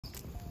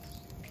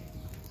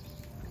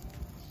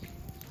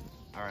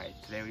All right,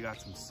 today we got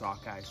some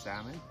sockeye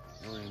salmon,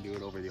 and we're gonna do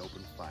it over the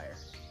open fire.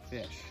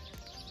 Fish.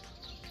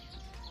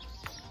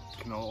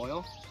 Canola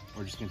oil.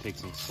 We're just gonna take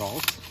some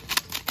salt,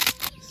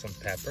 some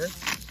pepper,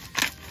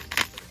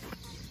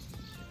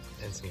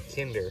 and some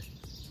Kinder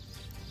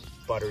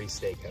buttery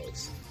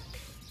steakhouse.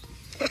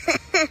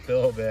 A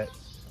little bit.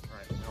 All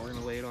right, now we're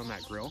gonna lay it on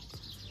that grill,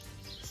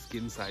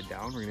 skin side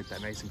down. We're gonna get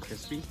that nice and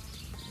crispy,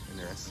 and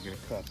the rest is gonna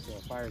cook. So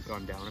the fire's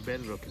gone down a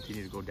bit. It'll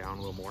continue to go down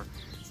a little more.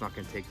 It's not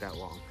gonna take that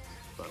long,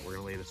 but we're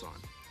gonna lay this on.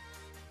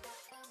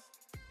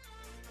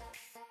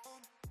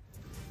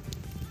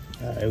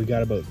 All right, we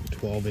got about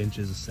 12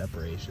 inches of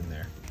separation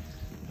there.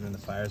 And then the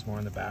fire's more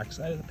on the back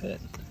side of the pit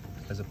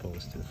as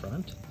opposed to the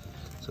front.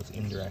 So it's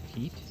indirect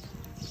heat.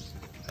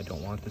 I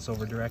don't want this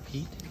over direct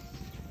heat.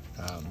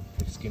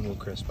 The skin will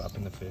crisp up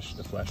and the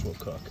flesh will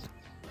cook.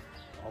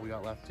 All we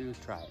got left to do is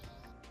try it.